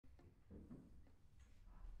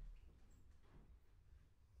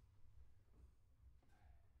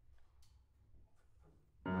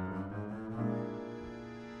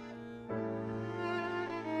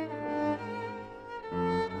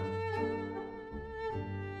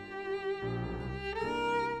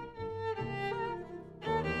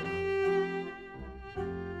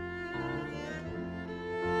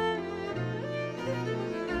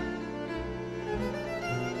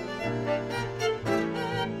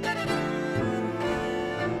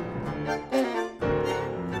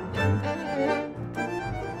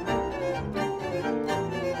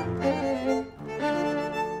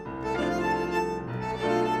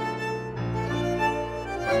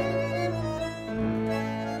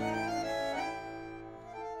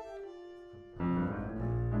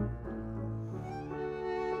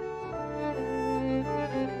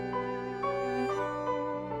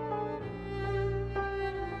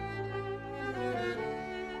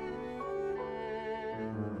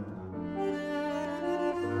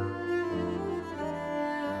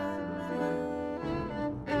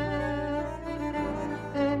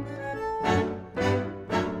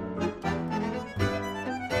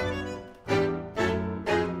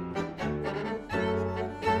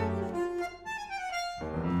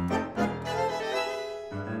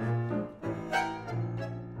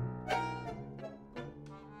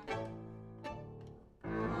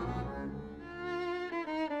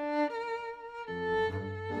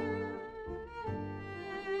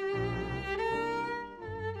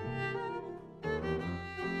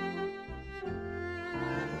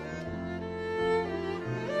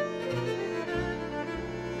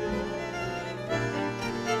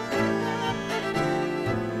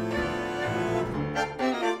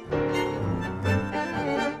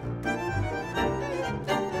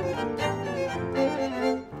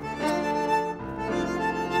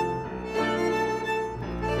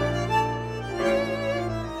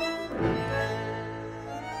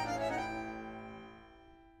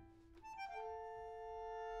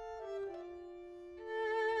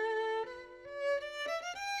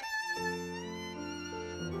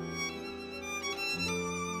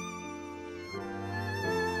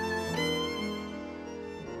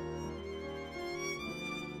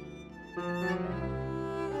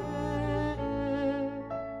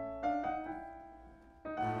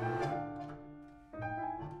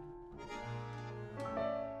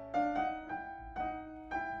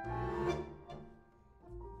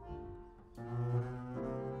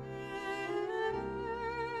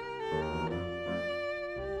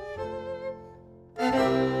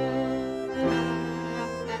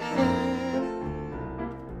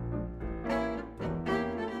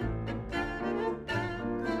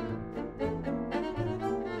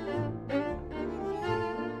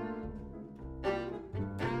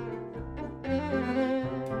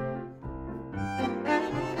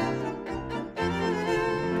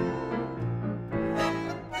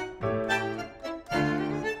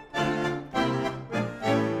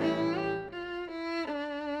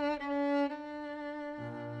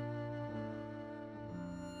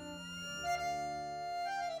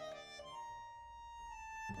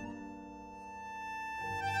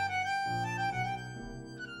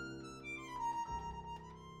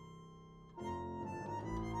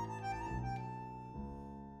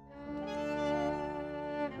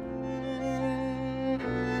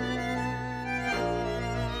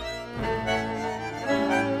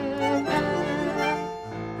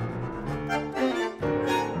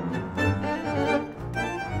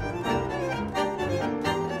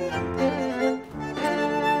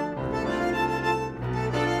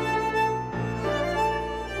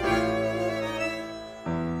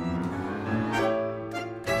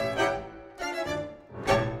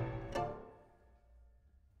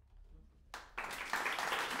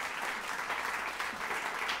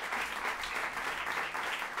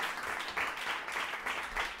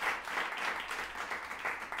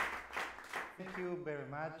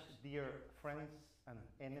much, dear friends and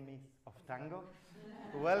enemies of tango.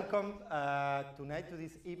 Welcome tonight to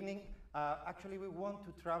this evening. Actually, we want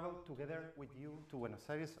to travel together with you to Buenos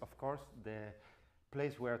Aires, of course, the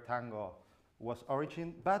place where tango was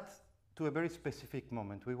origin, but to a very specific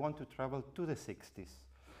moment. We want to travel to the 60s.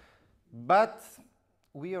 But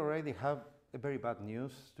we already have a very bad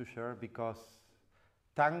news to share because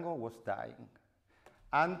tango was dying.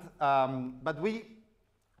 And, but we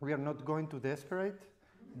are not going to desperate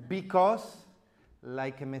because,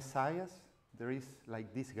 like a messiah, there is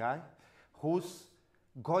like this guy who's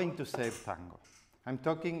going to save tango. I'm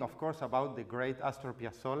talking, of course, about the great Astor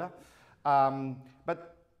Piazzolla,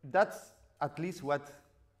 but that's at least what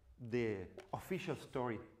the official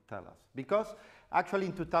story tells us. Because actually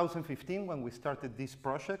in 2015, when we started this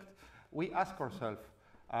project, we asked ourselves,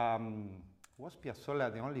 was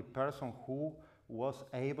Piazzolla the only person who was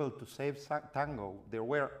able to save tango? There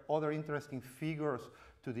were other interesting figures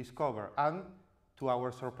to discover, and to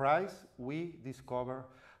our surprise, we discovered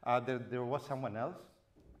that there was someone else,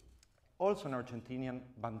 also an Argentinian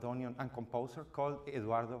bandoneon and composer called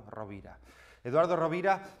Eduardo Rovira. Eduardo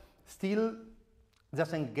Rovira still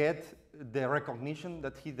doesn't get the recognition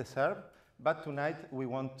that he deserved, but tonight we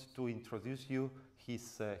want to introduce you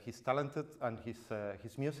his talented and his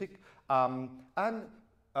music.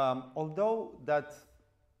 Although that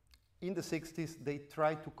in the 60s they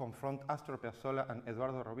tried to confront Astor Piazzolla and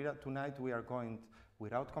Eduardo Rovira, tonight we are going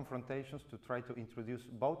without confrontations to try to introduce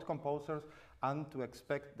both composers and to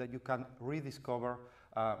expect that you can rediscover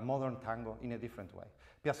modern tango in a different way.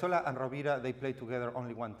 Piazzolla and Rovira, they played together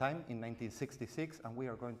only one time in 1966, and we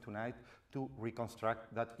are going tonight to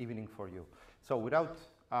reconstruct that evening for you. So without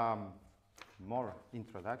more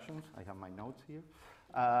introductions, I have my notes here.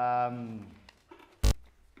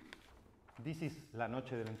 This is La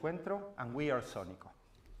Noche del Encuentro, and we are Sonico.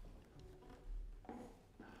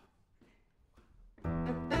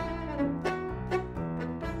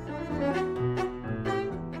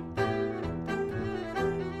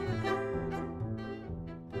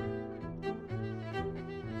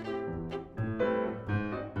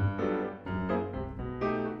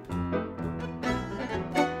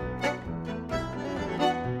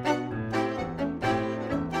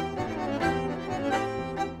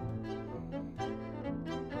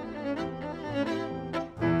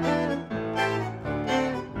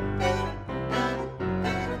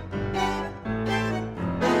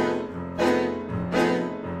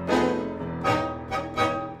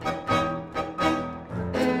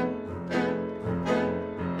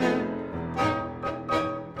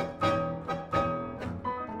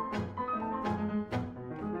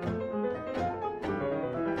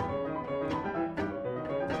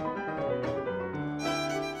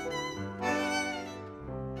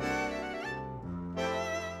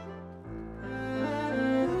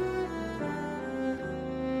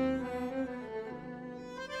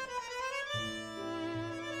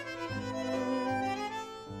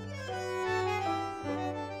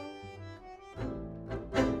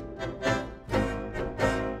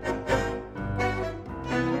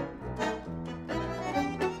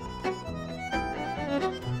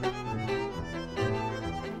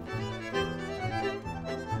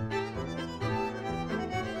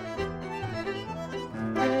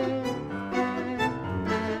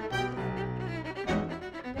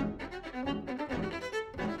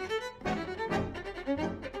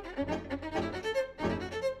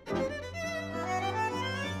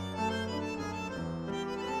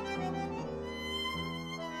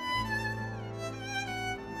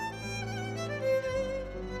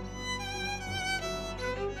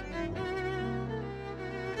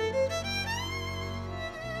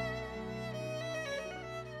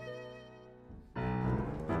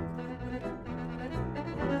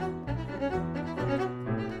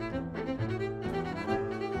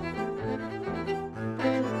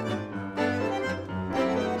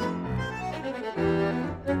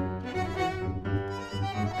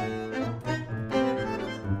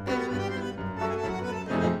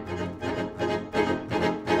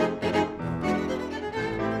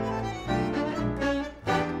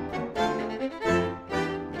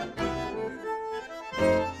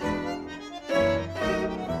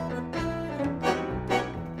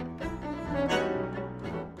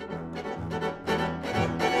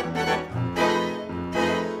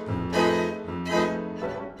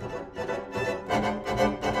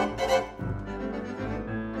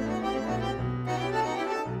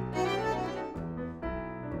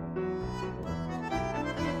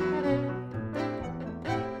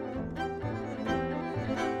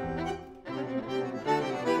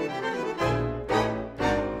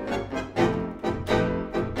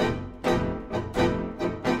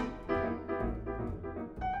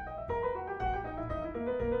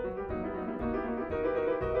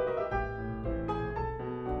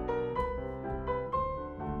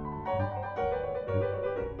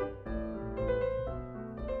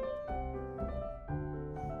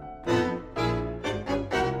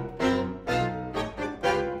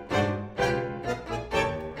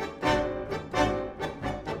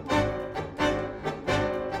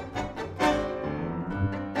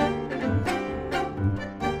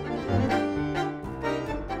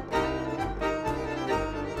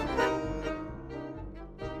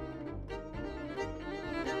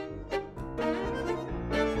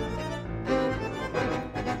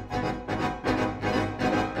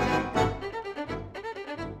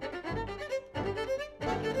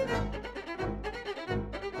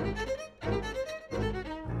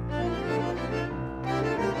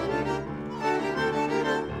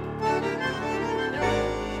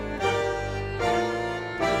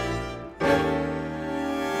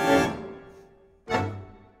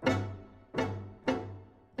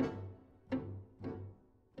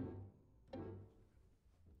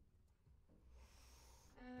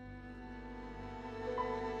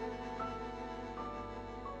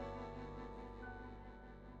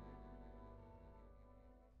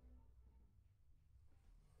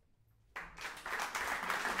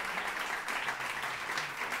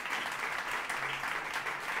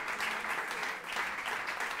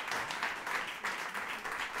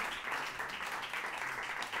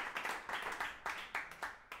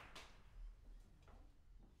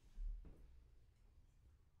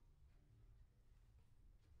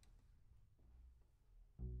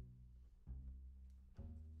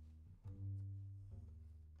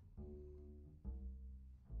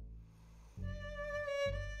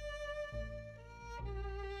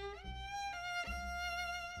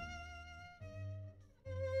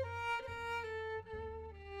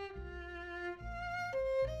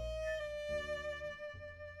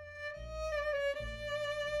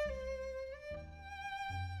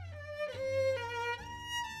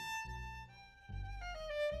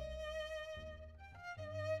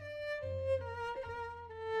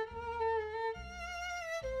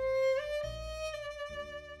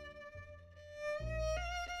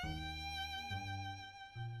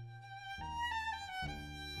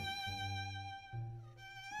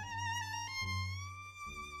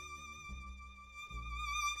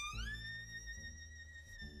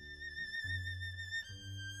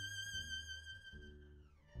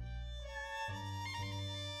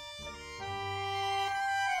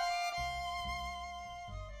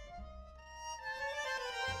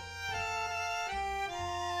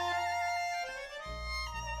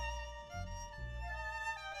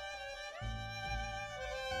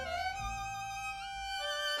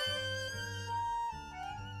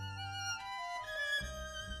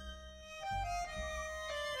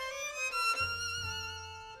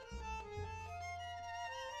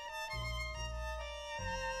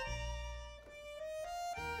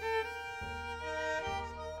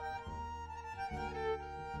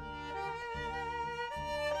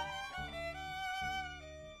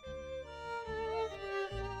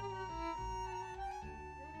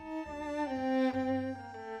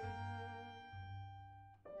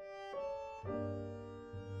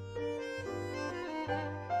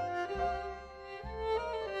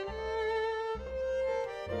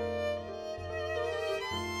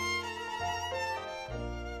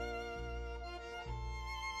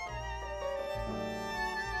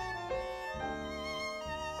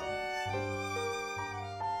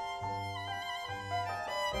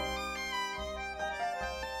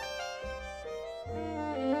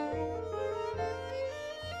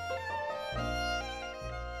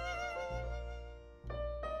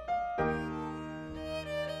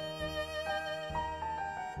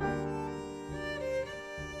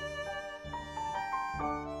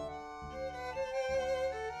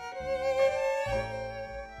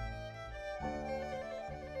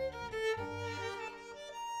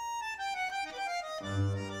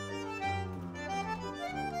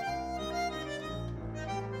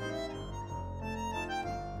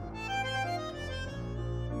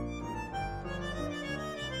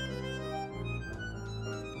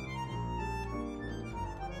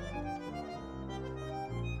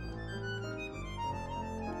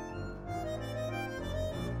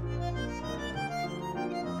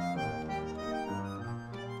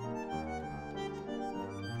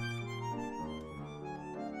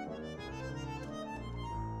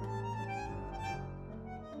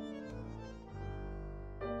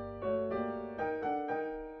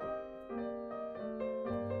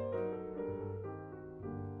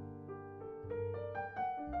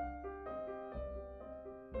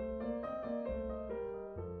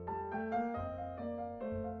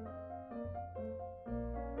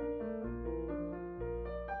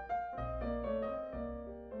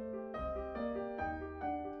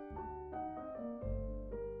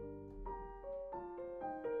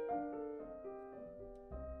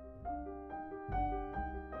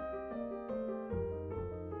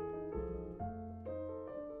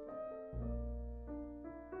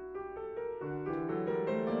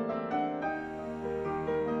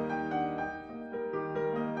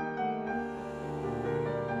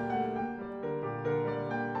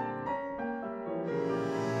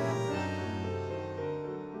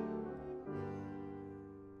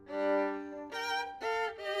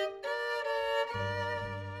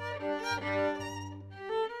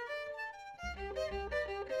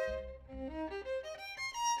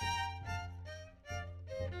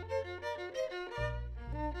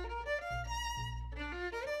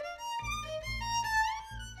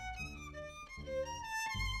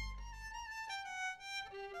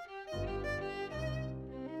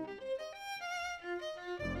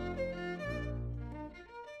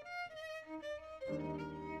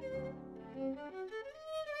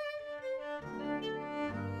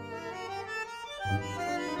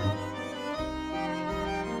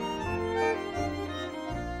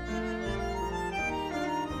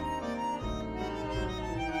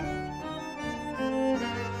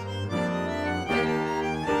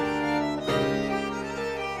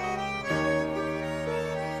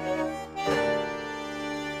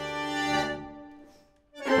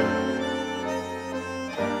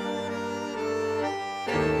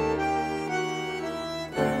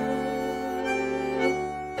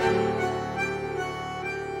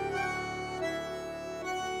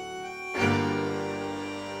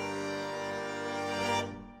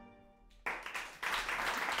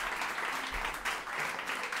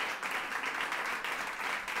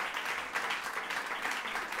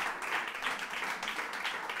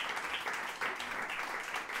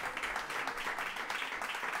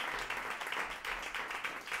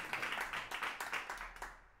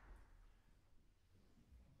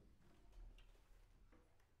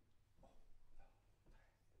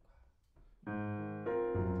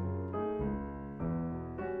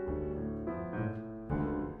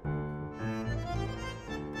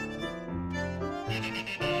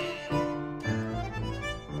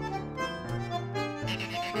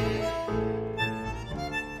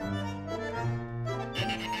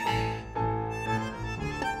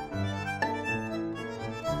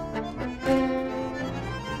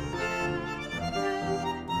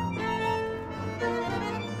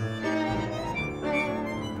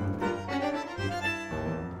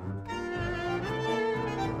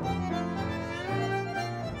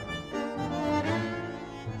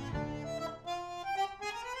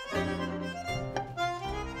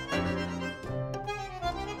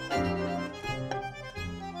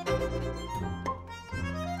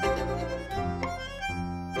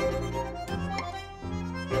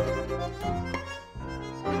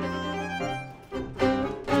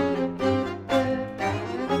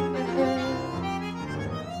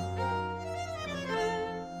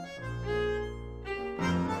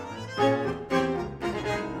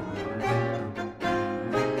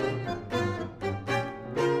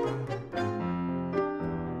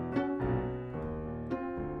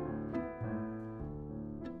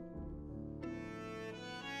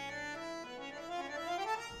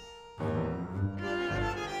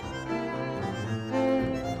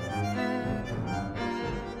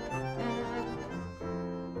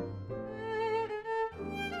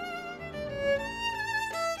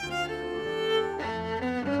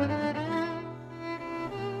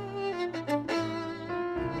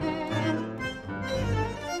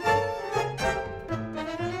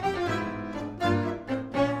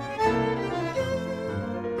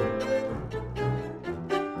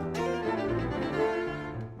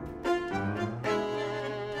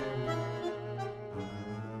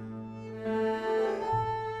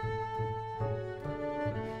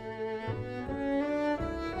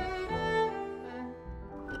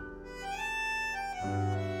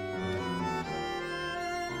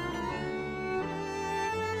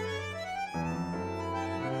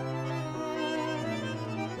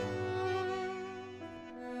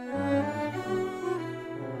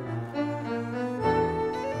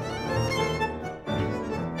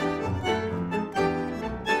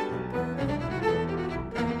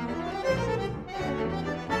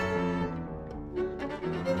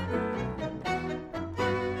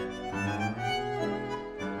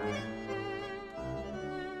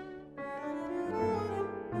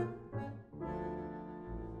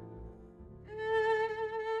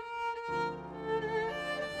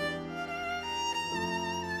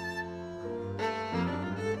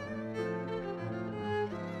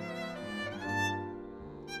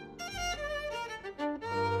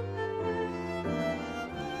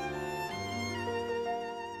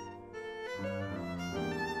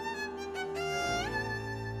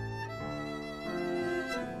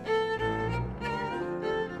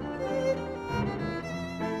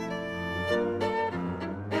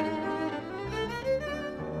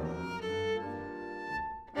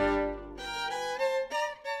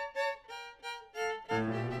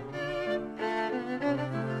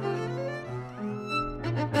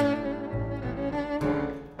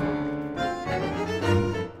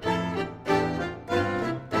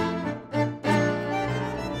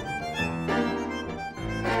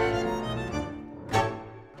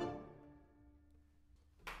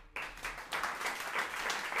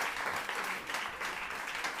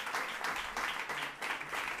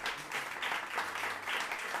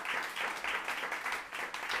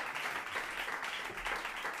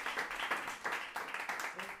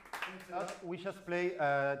 We just play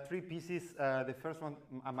three pieces. The first one,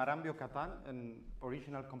 Amarambio Catan, an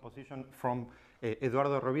original composition from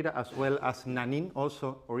Eduardo Rovira, as well as Nanin,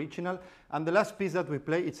 also original. And the last piece that we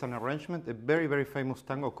play, it's an arrangement, a very, very famous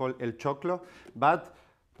tango called El Choclo. But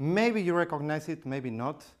maybe you recognize it, maybe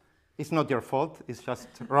not. It's not your fault. It's just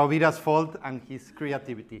Rovira's fault and his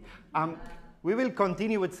creativity. We will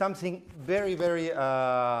continue with something very, very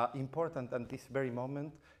important at this very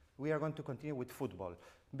moment. We are going to continue with football,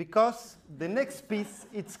 because the next piece,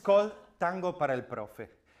 it's called Tango para el Profe.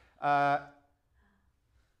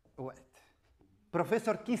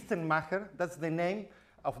 Professor Kistenmacher, that's the name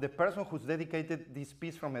of the person who's dedicated this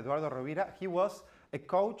piece from Eduardo Rovira. He was a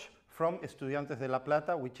coach from Estudiantes de La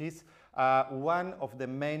Plata, which is one of the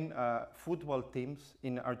main football teams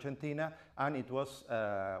in Argentina, and it was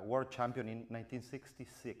world champion in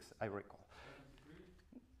 1966, I recall.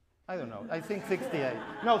 I don't know, I think 68.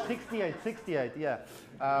 No, 68, yeah.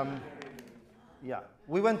 Yeah,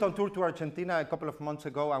 we went on tour to Argentina a couple of months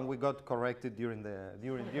ago and we got corrected during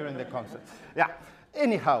the concert. Yeah,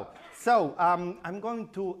 anyhow, so I'm going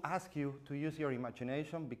to ask you to use your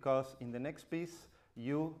imagination, because in the next piece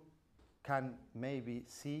you can maybe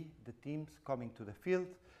see the teams coming to the field,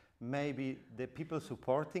 maybe the people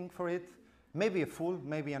supporting for it, maybe a full,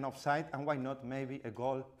 maybe an offside, and why not maybe a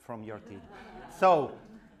goal from your team. So,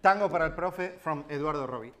 Tango para el Profe from Eduardo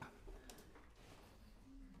Rovira.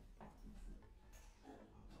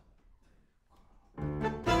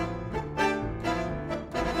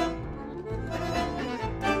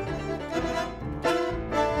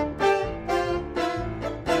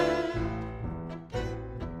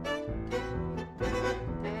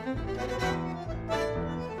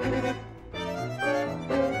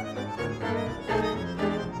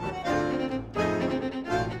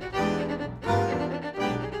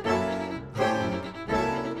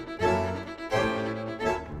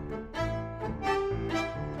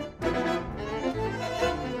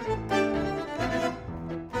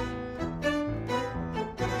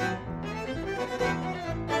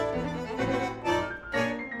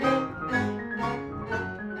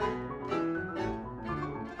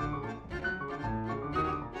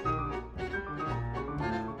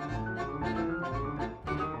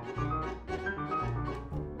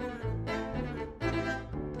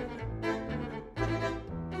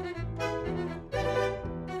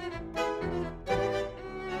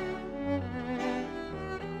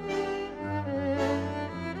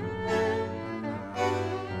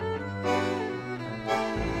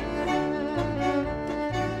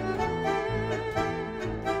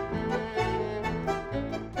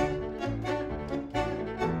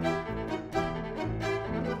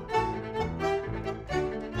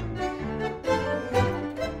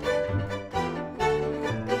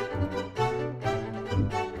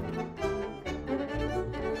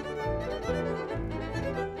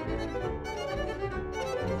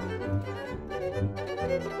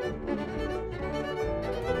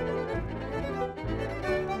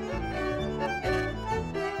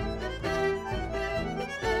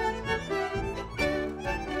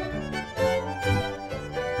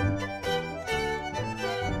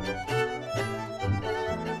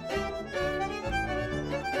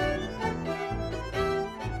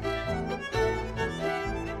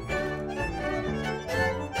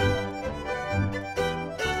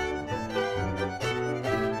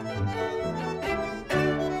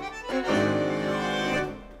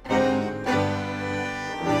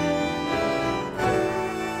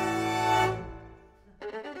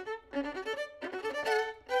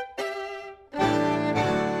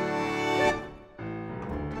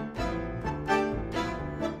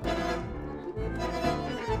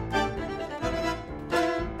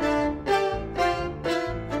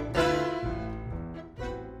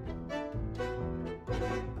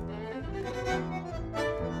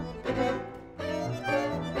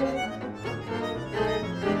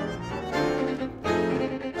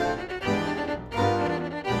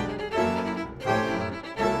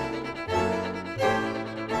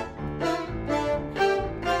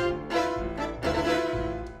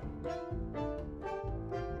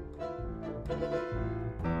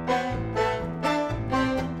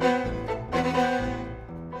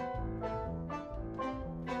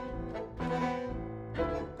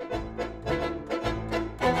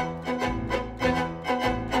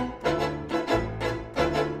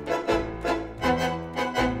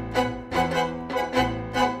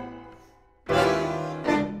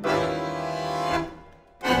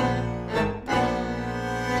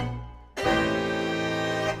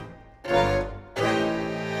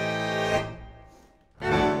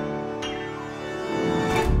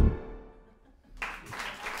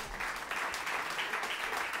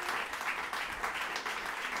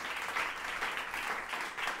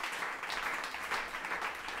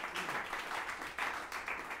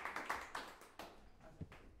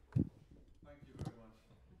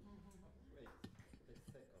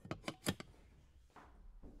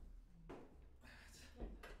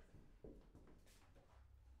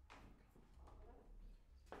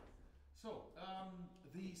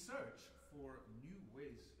 search for new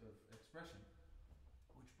ways of expression,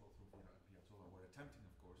 which both Rovira and Piazzolla were attempting,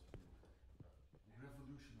 of course, to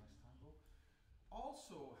revolutionize tango,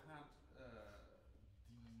 also had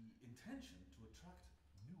the intention to attract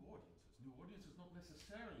new audiences not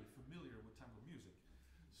necessarily familiar with tango music.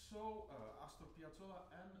 So Astor Piazzolla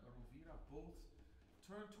and Rovira both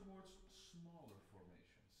turned towards smaller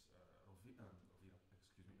formations.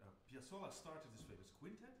 Piazzolla started his famous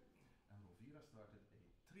quintet, and Rovira started a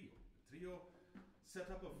trio. A trio set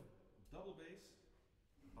up of double bass,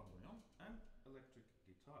 bandoneon, and electric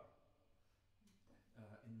guitar.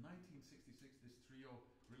 In 1966, this trio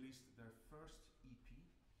released their first EP,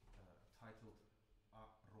 titled A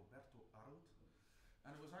Roberto Arlt,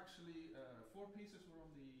 and it was actually 4 pieces were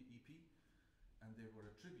on the EP, and they were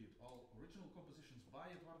a tribute, all original compositions by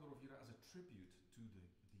Eduardo Rovira as a tribute to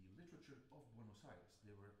the literature of Buenos Aires.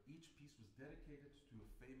 Each piece was dedicated to a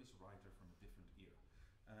famous writer from a different era.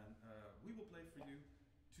 And we will play for you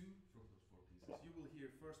 2 from those 4 pieces. You will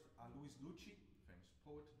hear first a Luis Lucci, famous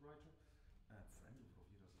poet and writer, and friend of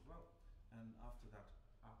Rovira's as well. And after that,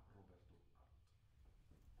 a Roberto Arlt.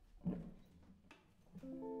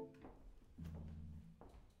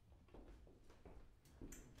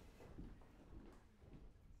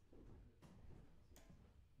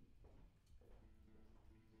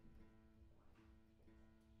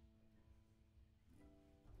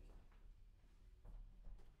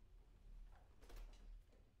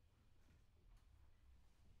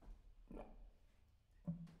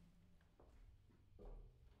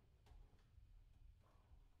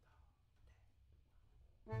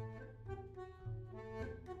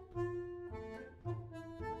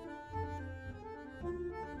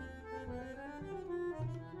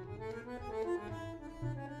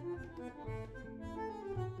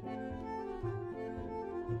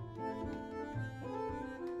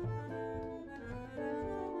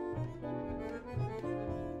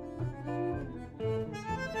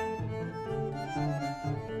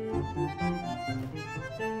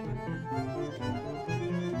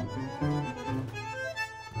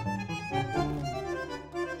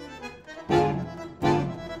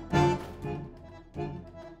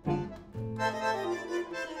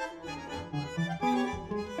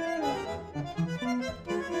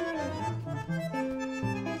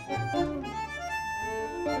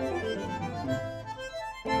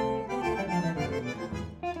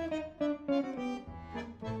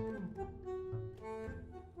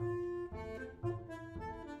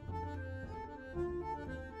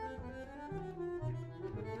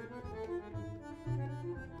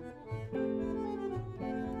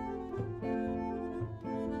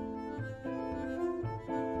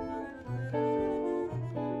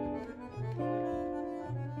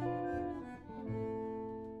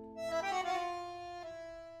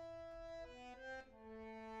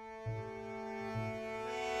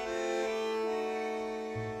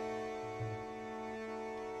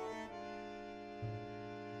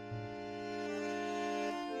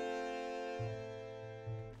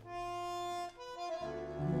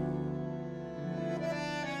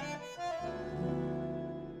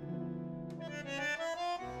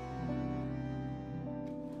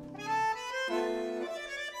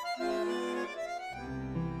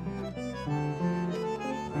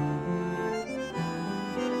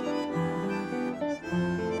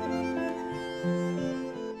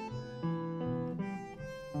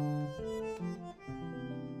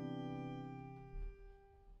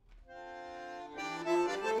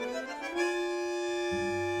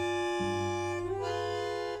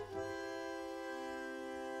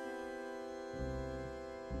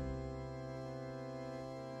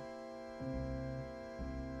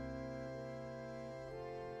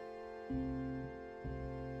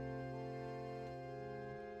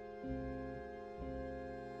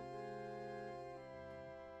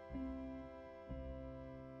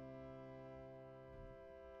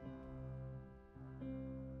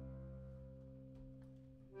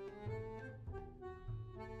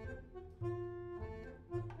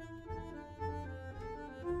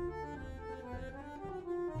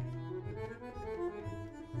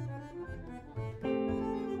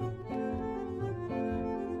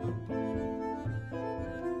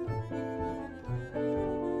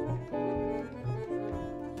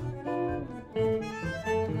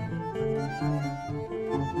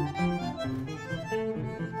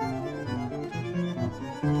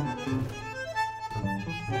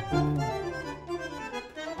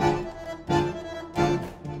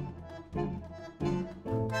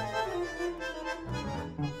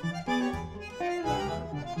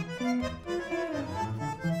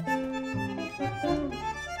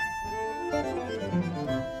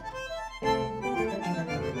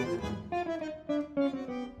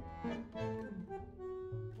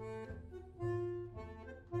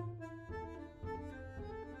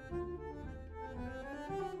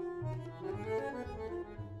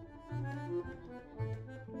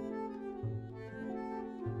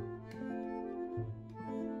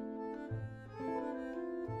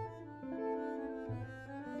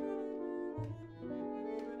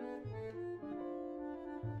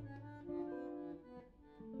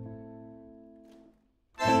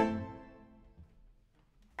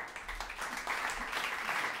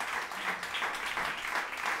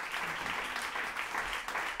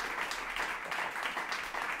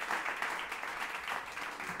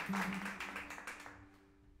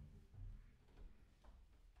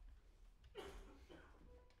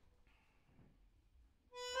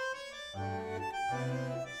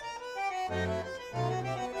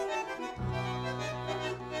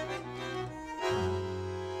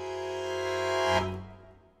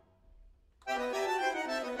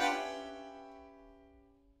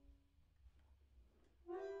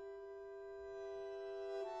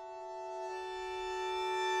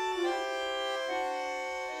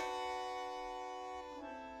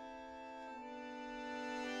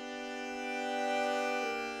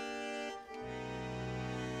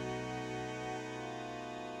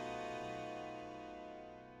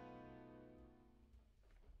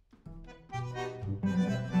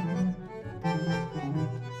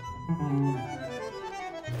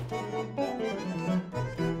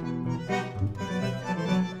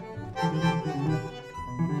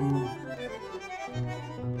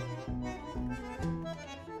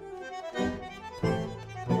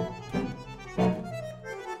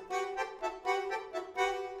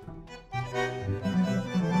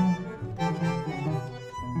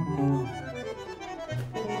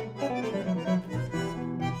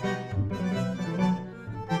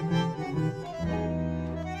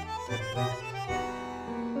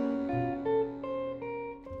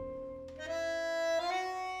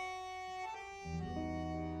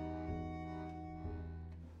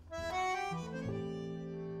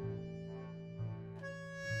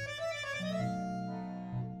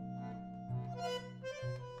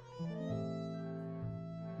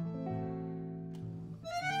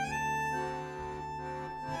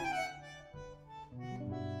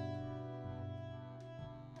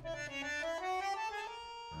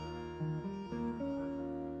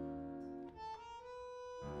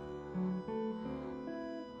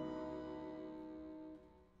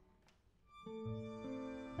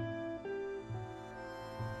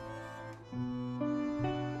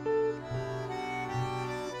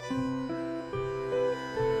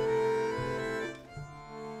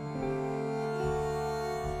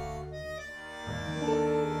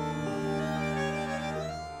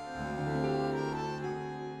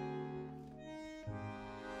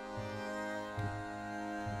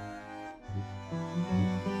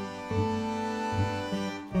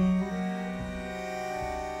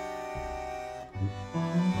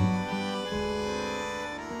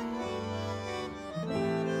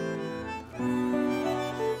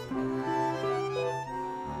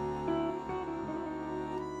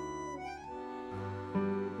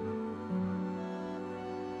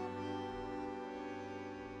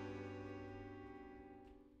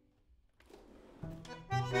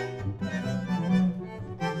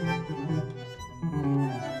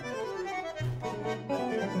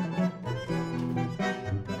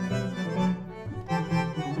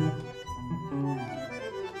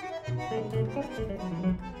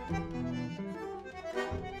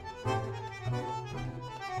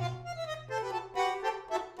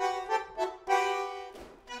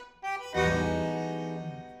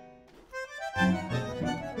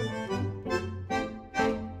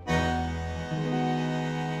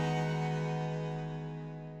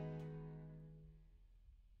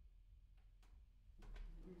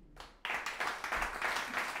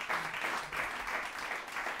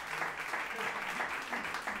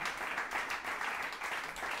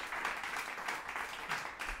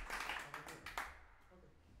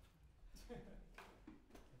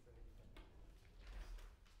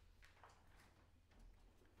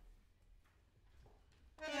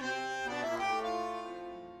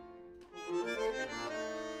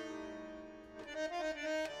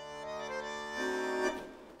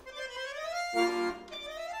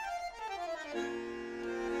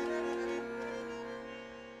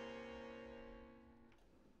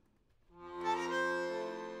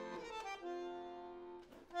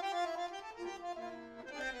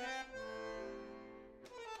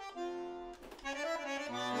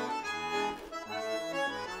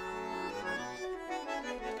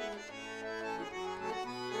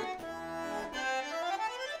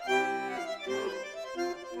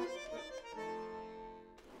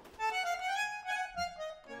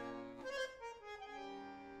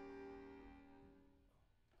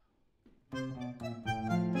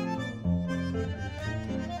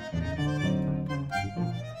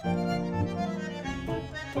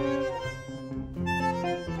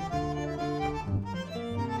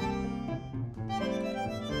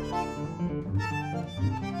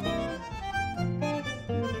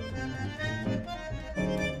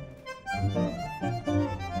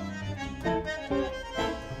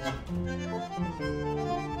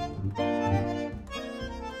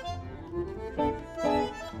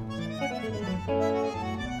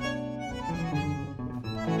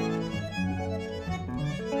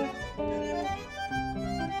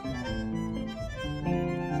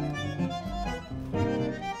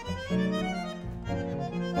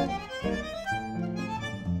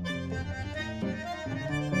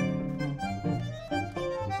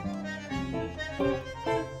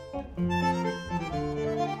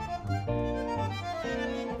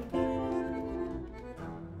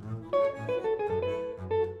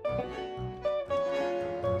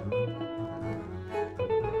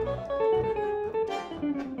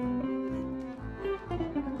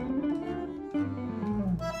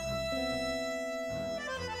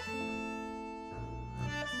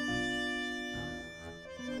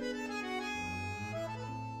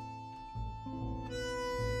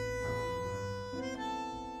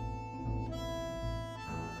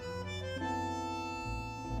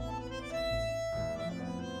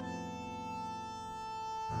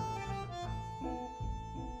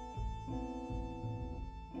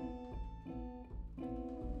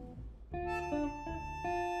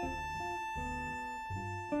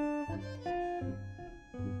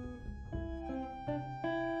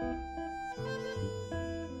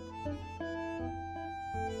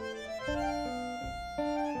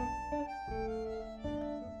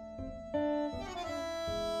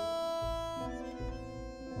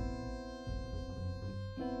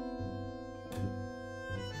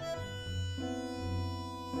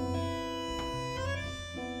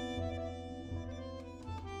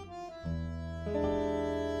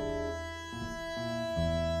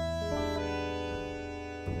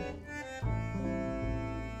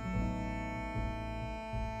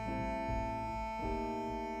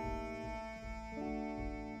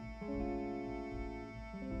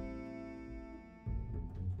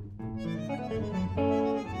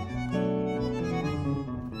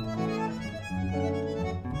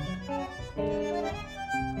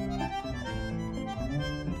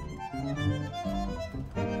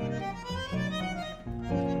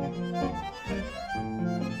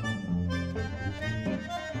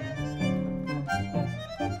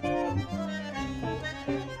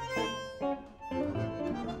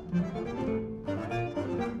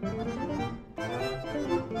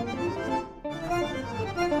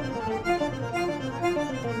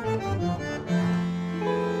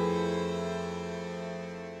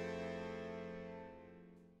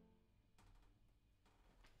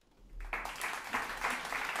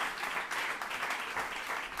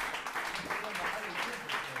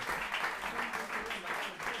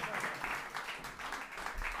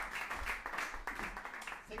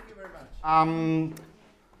 For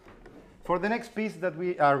the next piece that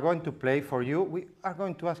we are going to play for you, we are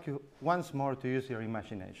going to ask you once more to use your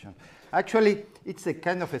imagination. Actually, it's a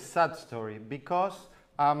kind of a sad story because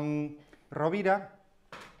Rovira,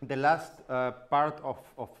 the last part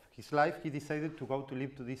of his life, he decided to go to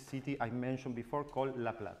live to this city I mentioned before called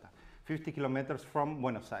La Plata, 50 kilometers from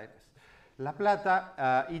Buenos Aires. La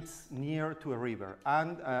Plata, it's near to a river,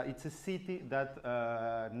 and it's a city that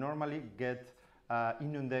normally get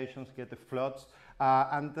inundations, get floods,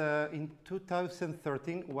 and in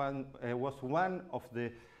 2013 was one of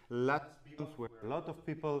the last films where a lot of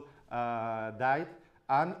people died,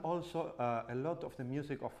 and also a lot of the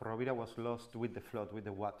music of Rovira was lost with the flood, with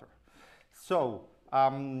the water. So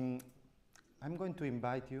I'm going to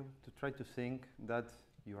invite you to try to think that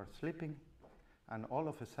you are sleeping, and all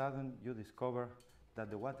of a sudden you discover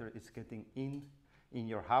that the water is getting in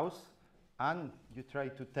your house, and you try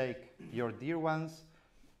to take your dear ones,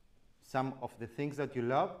 some of the things that you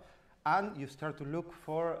love, and you start to look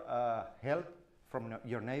for help from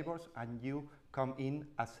your neighbors, and you come in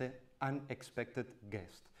as an unexpected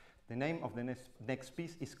guest. The name of the next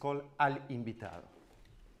piece is called Al Invitado.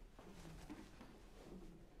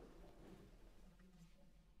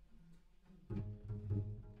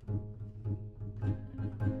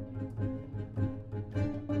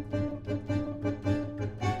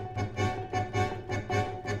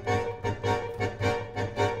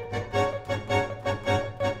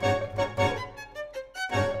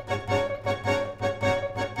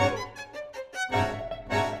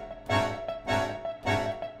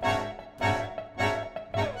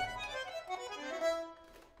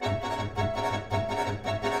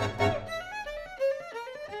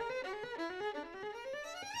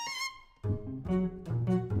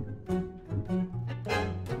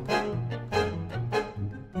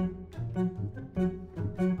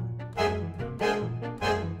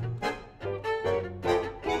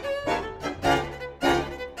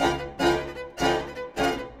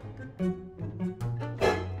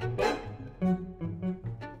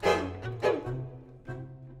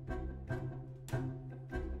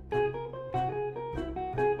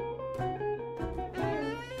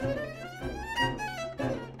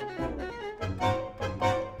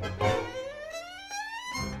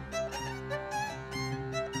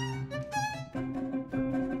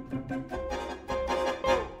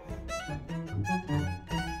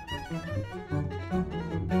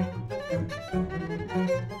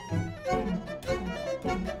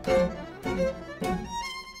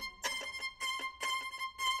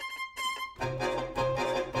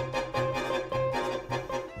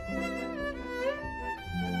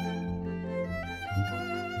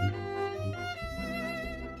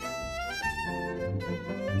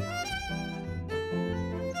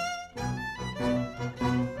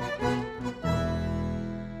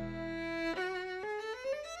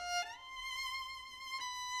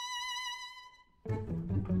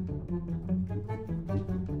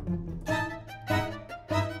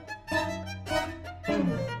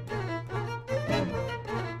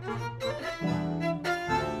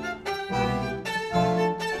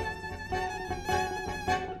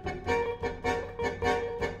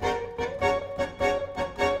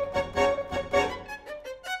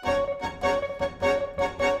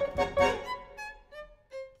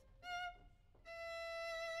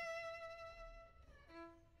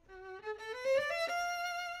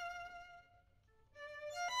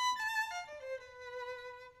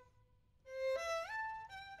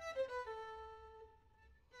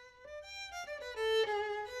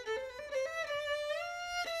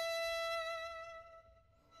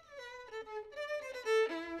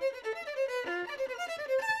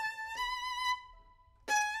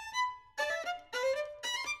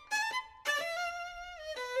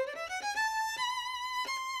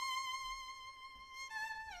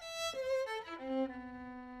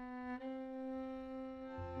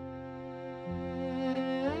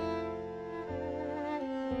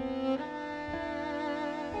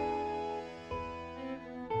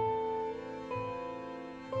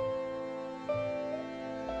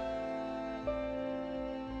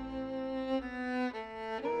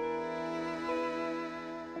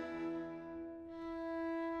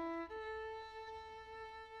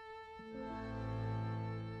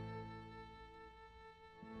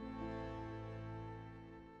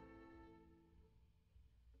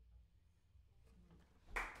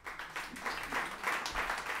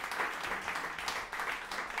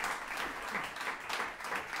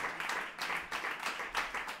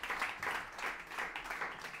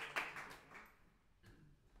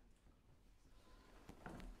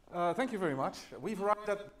 Thank you very much. We've arrived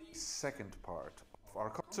at the second part of our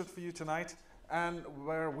concert for you tonight, and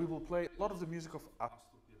where we will play a lot of the music of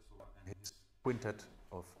Astor Piazzolla and his quintet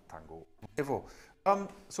of Tango. Evo.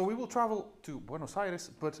 So we will travel to Buenos Aires,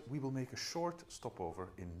 but we will make a short stopover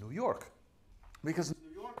in New York. Because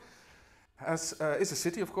New York is a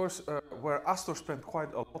city, of course, where Astor spent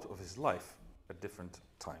quite a lot of his life at different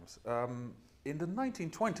times. In the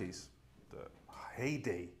 1920s, the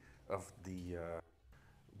heyday of the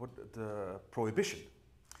Prohibition,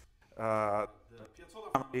 the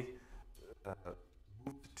Piazzolla family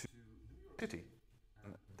moved to New York City.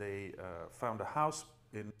 And they found a house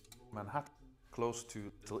in Manhattan, close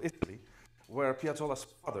to Little Italy, where Piazzolla's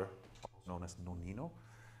father, known as Nonnino,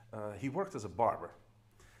 he worked as a barber.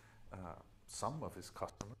 Some of his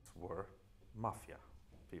customers were mafia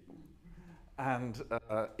people. And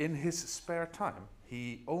in his spare time,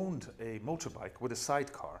 he owned a motorbike with a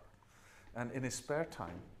sidecar. And in his spare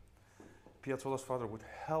time, Piazzolla's father would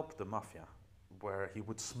help the mafia, where he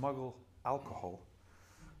would smuggle alcohol,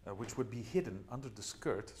 which would be hidden under the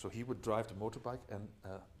skirt. So he would drive the motorbike, and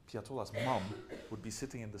Piazzolla's mom would be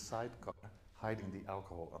sitting in the sidecar, hiding the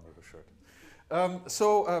alcohol under the shirt.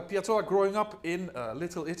 Piazzolla growing up in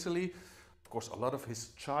Little Italy, of course, a lot of his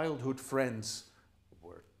childhood friends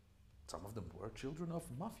some of them were children of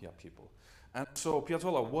mafia people. And so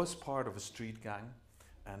Piazzolla was part of a street gang,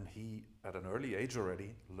 and he, at an early age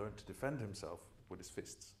already, learned to defend himself with his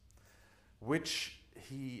fists, which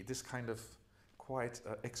this kind of quite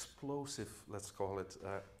explosive, let's call it,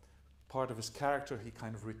 part of his character, he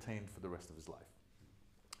kind of retained for the rest of his life.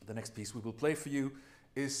 The next piece we will play for you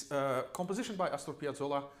is a composition by Astor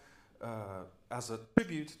Piazzolla as a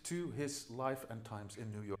tribute to his life and times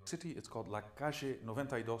in New York City. It's called La Calle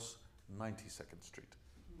 92, 92nd Street.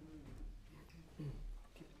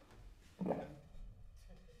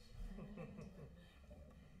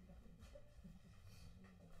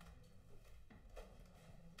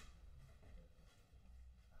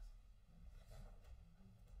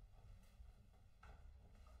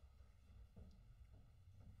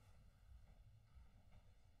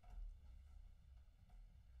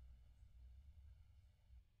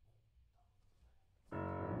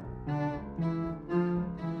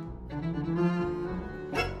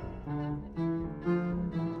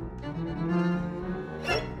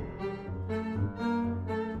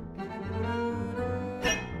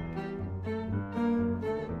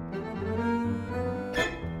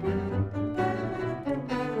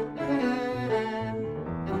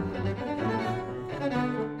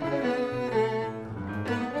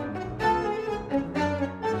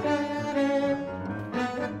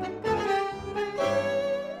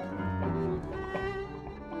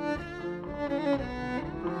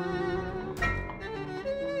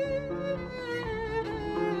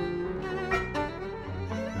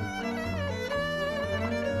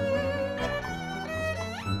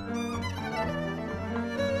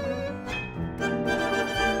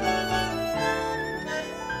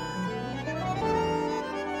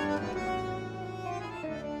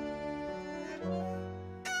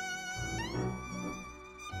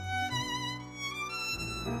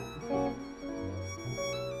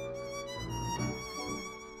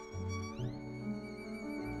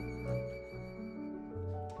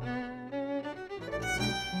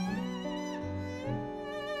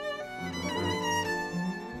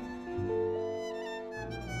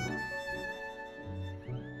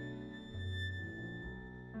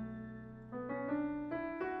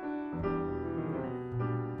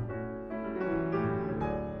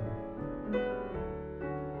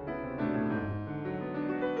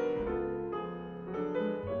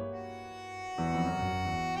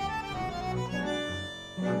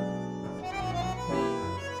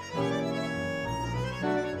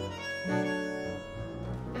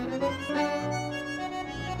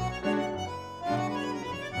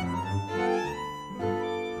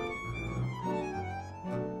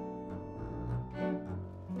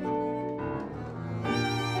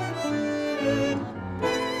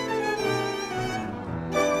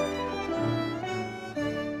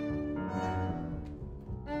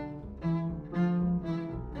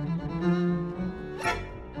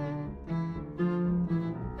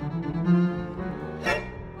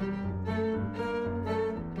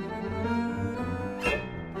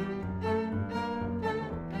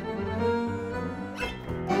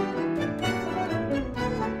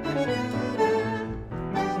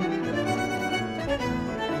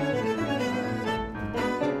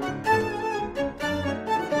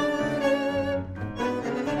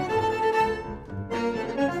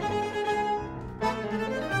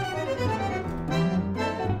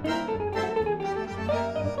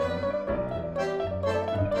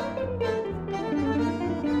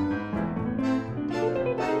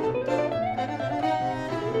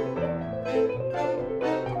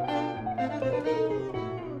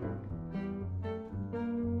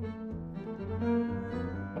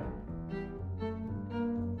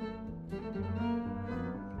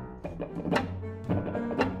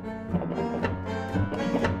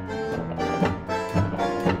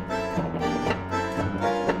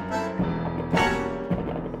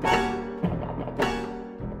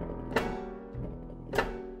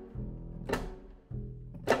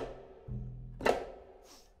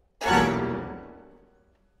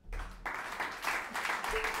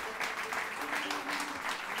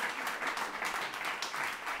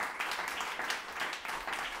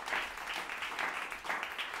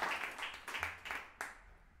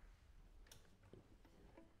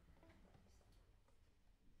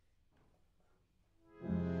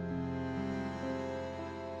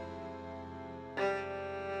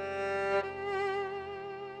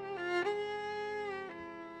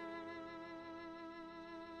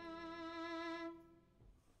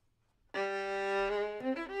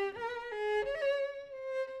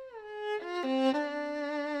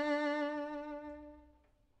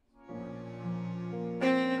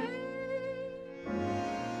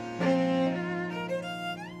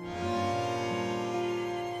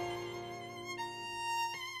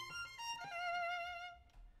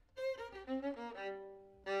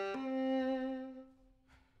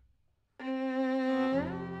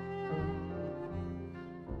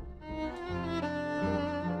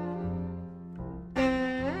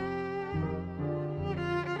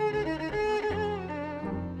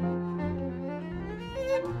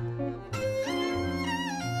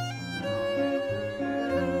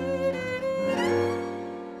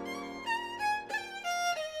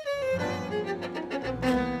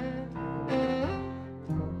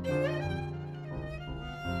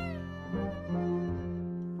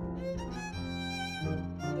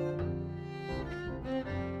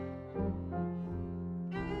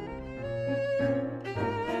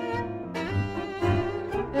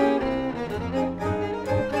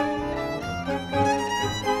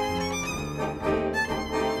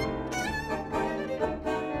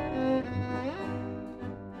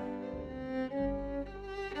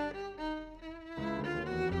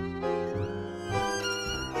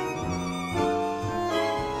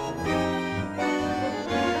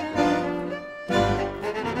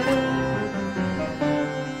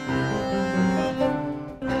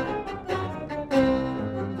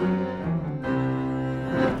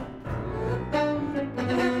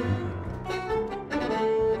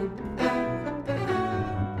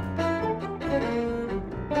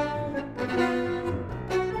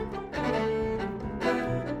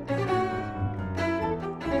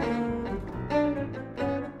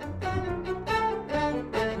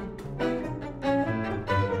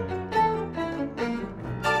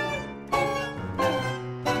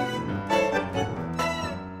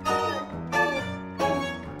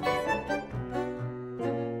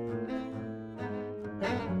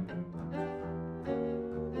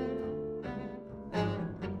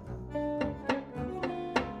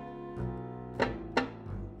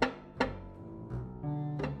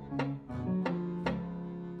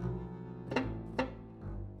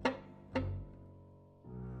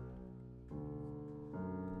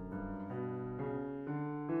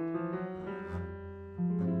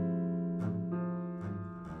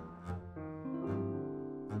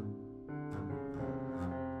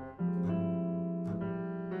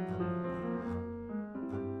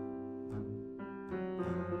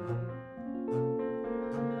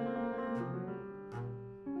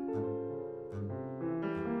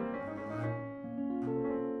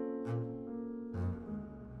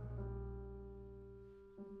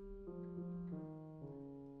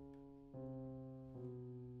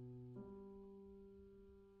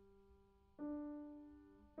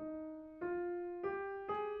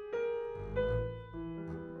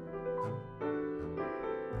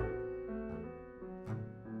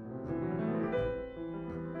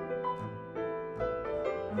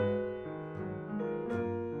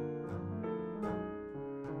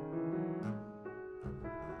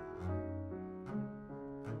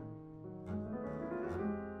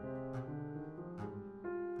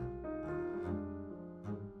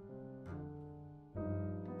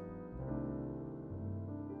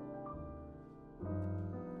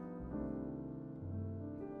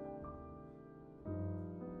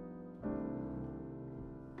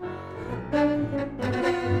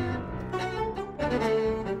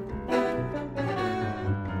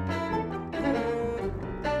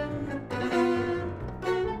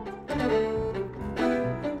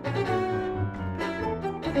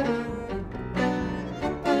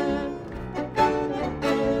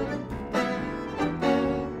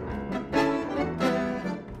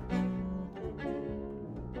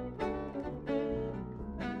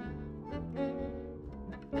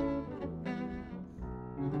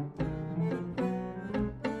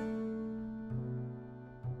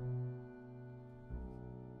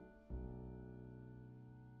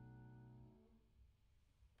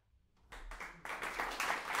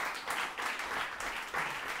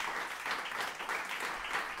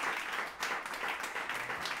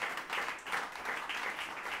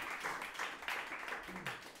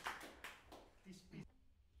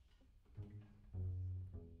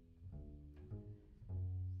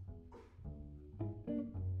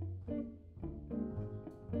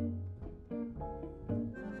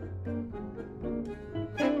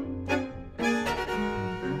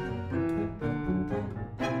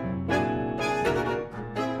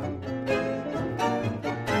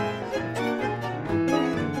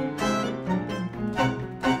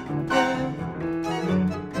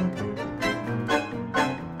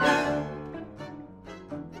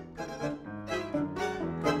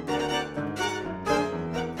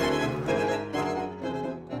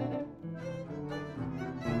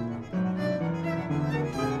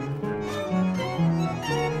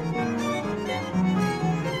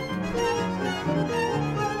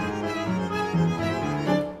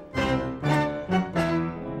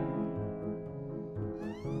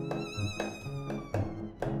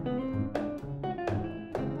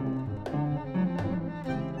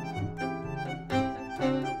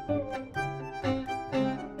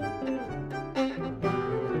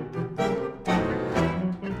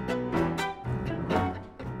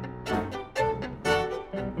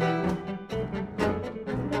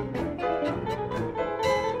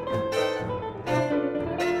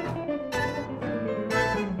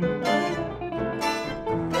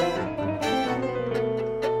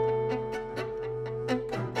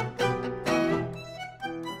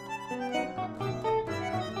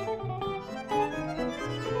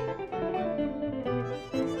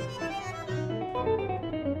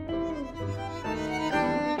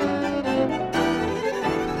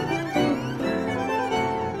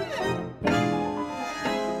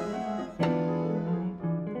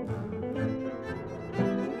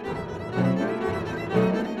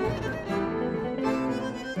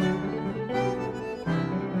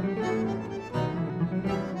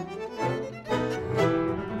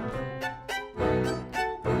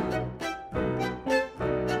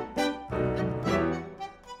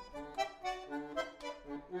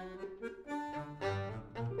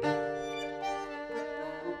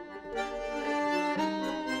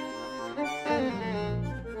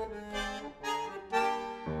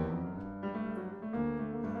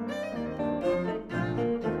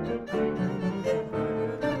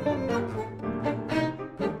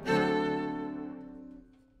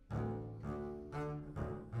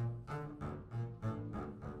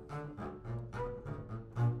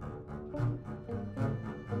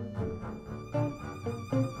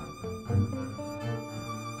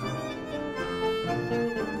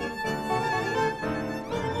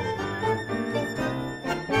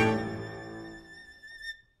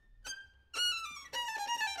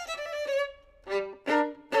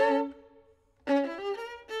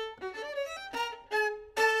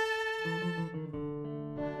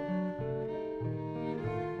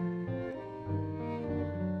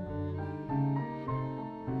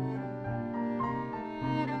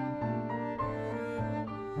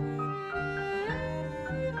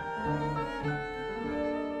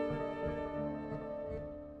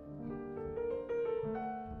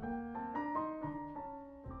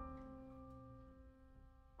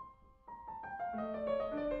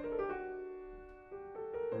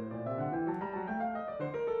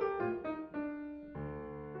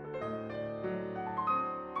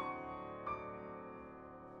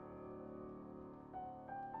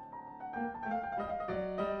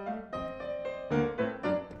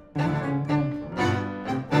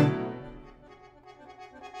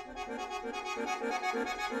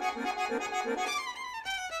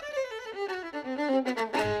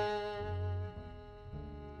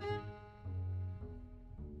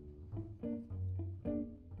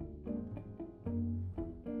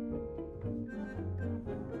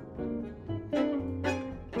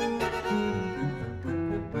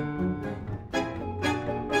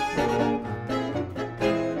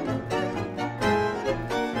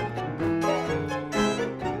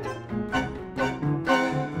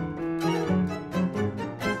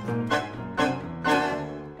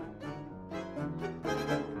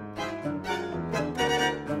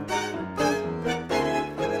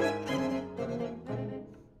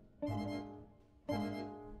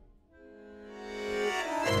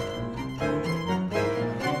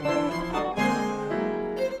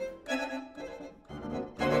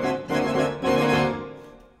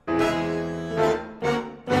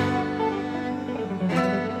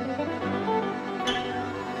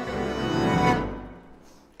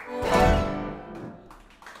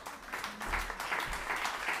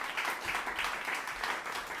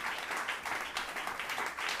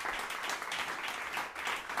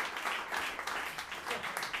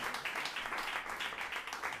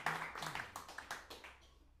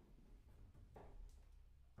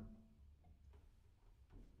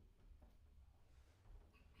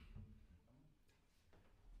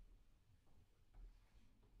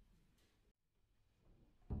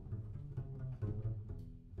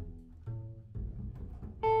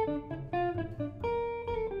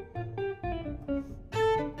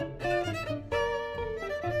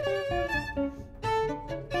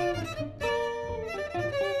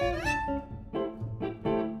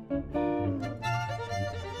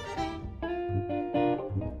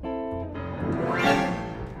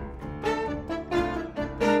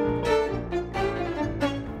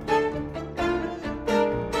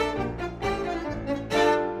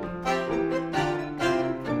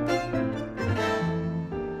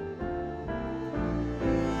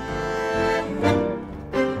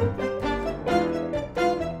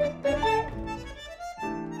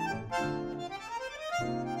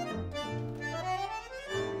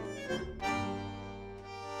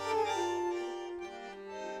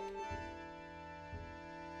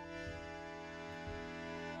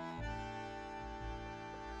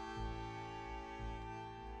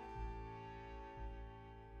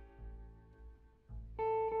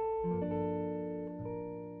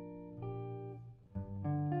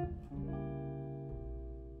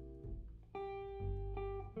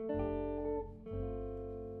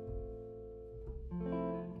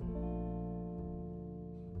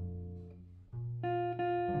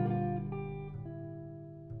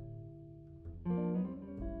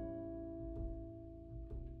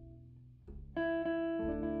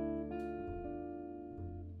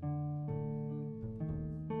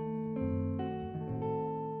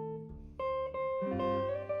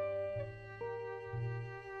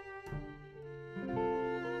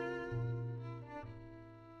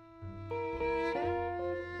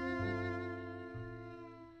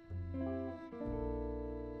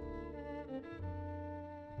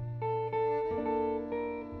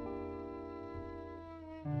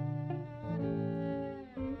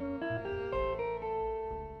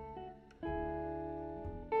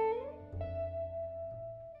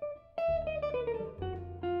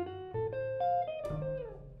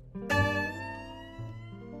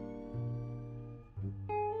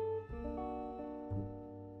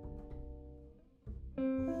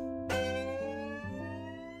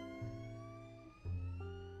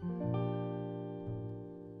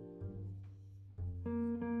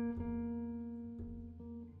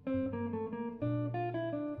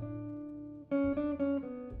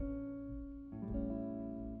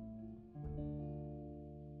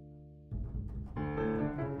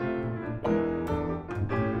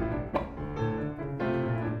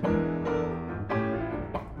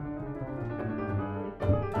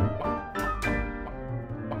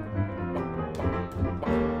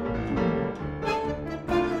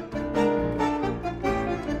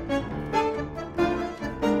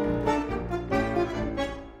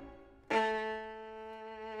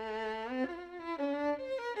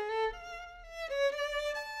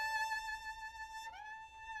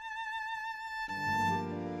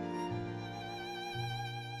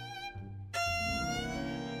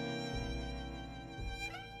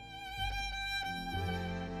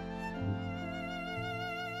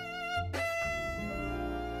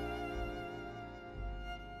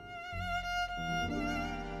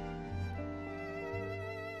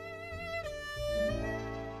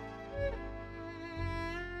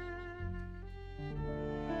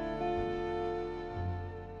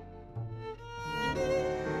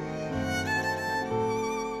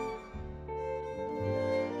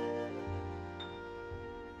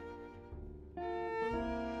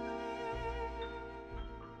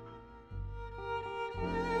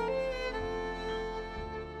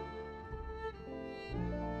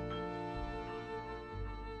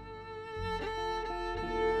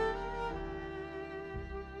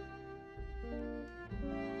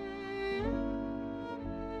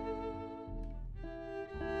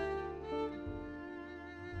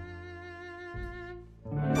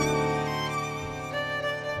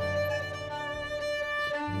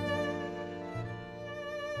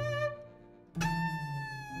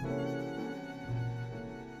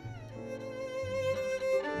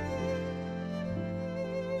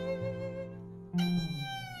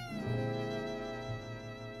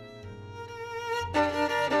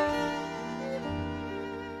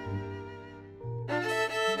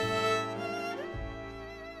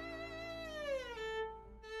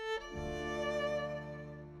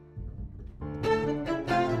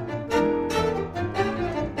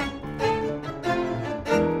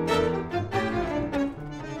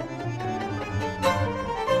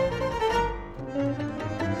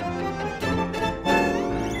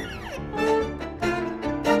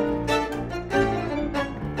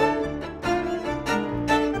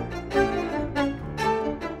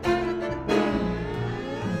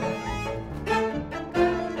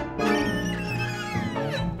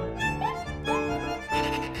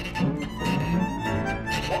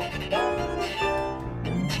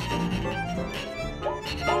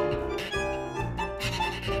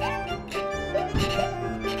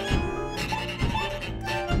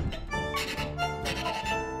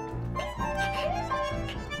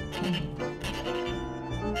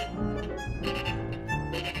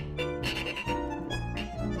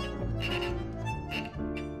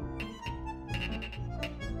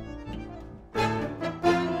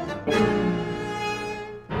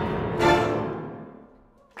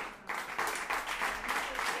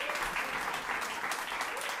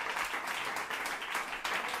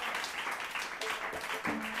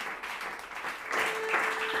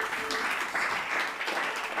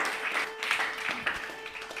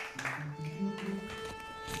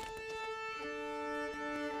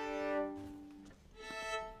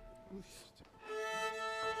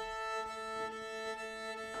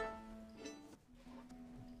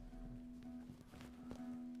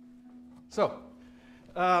 So,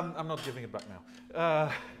 I'm not giving it back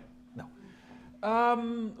now.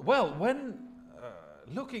 No. Well, when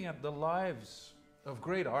looking at the lives of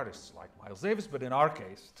great artists like Miles Davis, but in our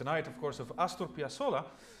case, tonight, of course, of Astor Piazzolla,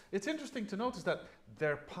 it's interesting to notice that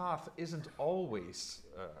their path isn't always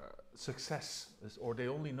success, or they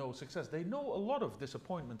only know success. They know a lot of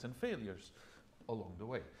disappointment and failures along the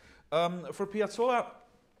way. For Piazzolla,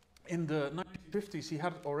 in the 1950s, he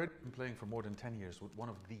had already been playing for more than 10 years with one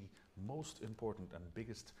of the most important and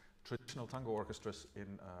biggest traditional tango orchestras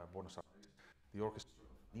in Buenos Aires, the orchestra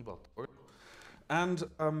of Aníbal Troilo. And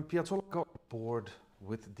Piazzolla got bored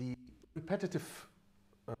with the repetitive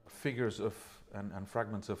figures of and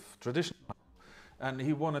fragments of traditional, and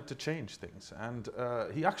he wanted to change things. And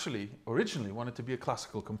he actually originally wanted to be a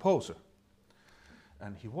classical composer.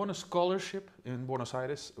 And he won a scholarship in Buenos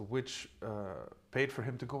Aires, which paid for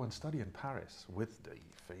him to go and study in Paris with the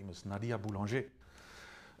famous Nadia Boulanger.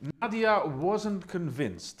 Nadia wasn't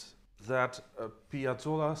convinced that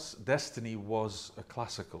Piazzolla's destiny was a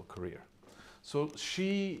classical career. So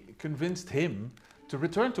she convinced him to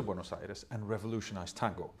return to Buenos Aires and revolutionize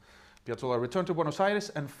tango. Piazzolla returned to Buenos Aires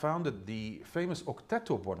and founded the famous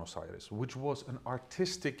Octeto Buenos Aires, which was an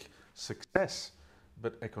artistic success,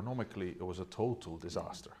 but economically it was a total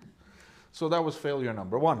disaster. So that was failure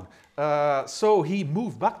number one. So he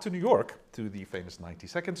moved back to New York, to the famous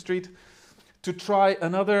 92nd Street, to try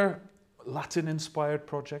another Latin-inspired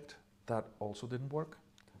project that also didn't work.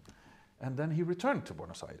 And then he returned to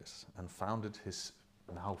Buenos Aires and founded his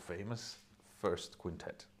now famous first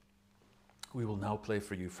quintet. We will now play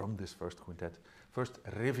for you from this first quintet, first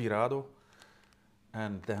Revirado,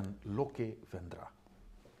 and then Lo que vendrá.